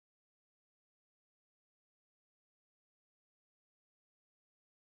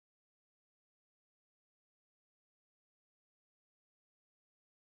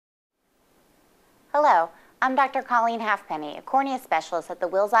Hello, I'm Dr. Colleen Halfpenny, a cornea specialist at the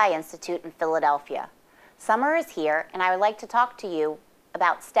Wills Eye Institute in Philadelphia. Summer is here, and I would like to talk to you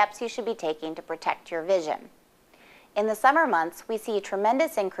about steps you should be taking to protect your vision. In the summer months, we see a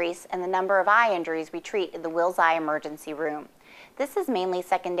tremendous increase in the number of eye injuries we treat in the Wills Eye emergency room. This is mainly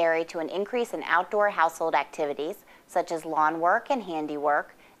secondary to an increase in outdoor household activities, such as lawn work and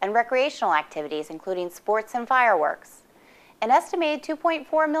handiwork, and recreational activities, including sports and fireworks. An estimated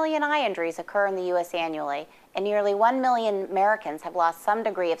 2.4 million eye injuries occur in the U.S. annually, and nearly 1 million Americans have lost some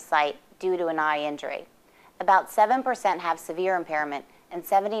degree of sight due to an eye injury. About 7% have severe impairment, and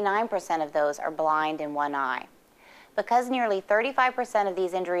 79% of those are blind in one eye. Because nearly 35% of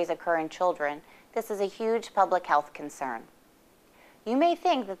these injuries occur in children, this is a huge public health concern. You may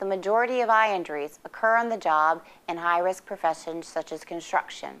think that the majority of eye injuries occur on the job in high-risk professions such as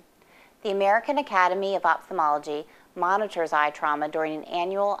construction. The American Academy of Ophthalmology monitors eye trauma during an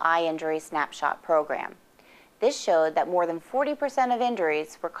annual eye injury snapshot program. This showed that more than 40% of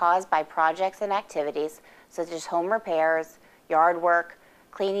injuries were caused by projects and activities such as home repairs, yard work,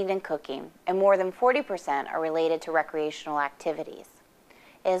 cleaning and cooking, and more than 40% are related to recreational activities.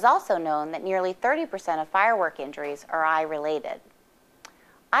 It is also known that nearly 30% of firework injuries are eye-related.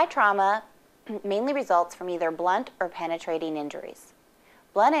 Eye trauma mainly results from either blunt or penetrating injuries.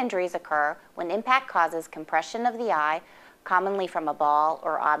 Blunt injuries occur when impact causes compression of the eye, commonly from a ball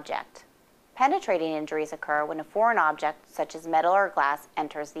or object. Penetrating injuries occur when a foreign object, such as metal or glass,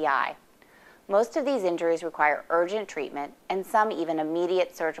 enters the eye. Most of these injuries require urgent treatment, and some even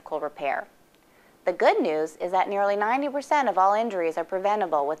immediate surgical repair. The good news is that nearly 90% of all injuries are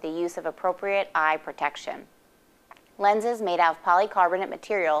preventable with the use of appropriate eye protection. Lenses made out of polycarbonate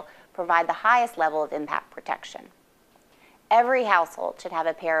material provide the highest level of impact protection. Every household should have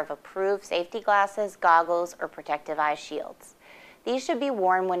a pair of approved safety glasses, goggles, or protective eye shields. These should be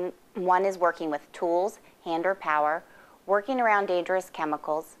worn when one is working with tools, hand or power, working around dangerous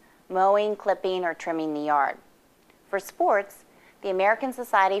chemicals, mowing, clipping, or trimming the yard. For sports, the American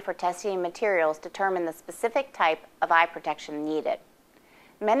Society for Testing Materials determined the specific type of eye protection needed.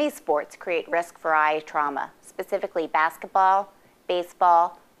 Many sports create risk for eye trauma, specifically basketball,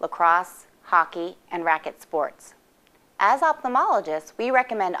 baseball, lacrosse, hockey, and racket sports. As ophthalmologists, we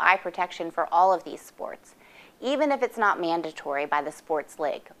recommend eye protection for all of these sports, even if it's not mandatory by the sports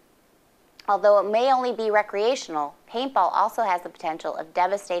league. Although it may only be recreational, paintball also has the potential of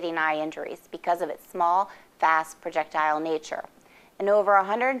devastating eye injuries because of its small, fast projectile nature. In over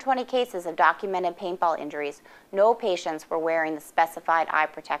 120 cases of documented paintball injuries, no patients were wearing the specified eye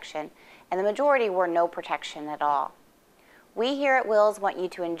protection, and the majority wore no protection at all. We here at Wills want you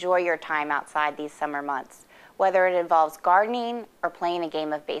to enjoy your time outside these summer months, whether it involves gardening or playing a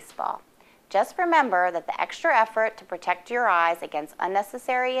game of baseball. Just remember that the extra effort to protect your eyes against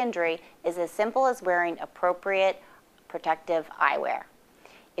unnecessary injury is as simple as wearing appropriate protective eyewear.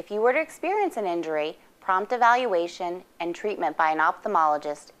 If you were to experience an injury, prompt evaluation and treatment by an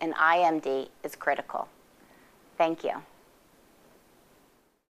ophthalmologist and IMD is critical. Thank you.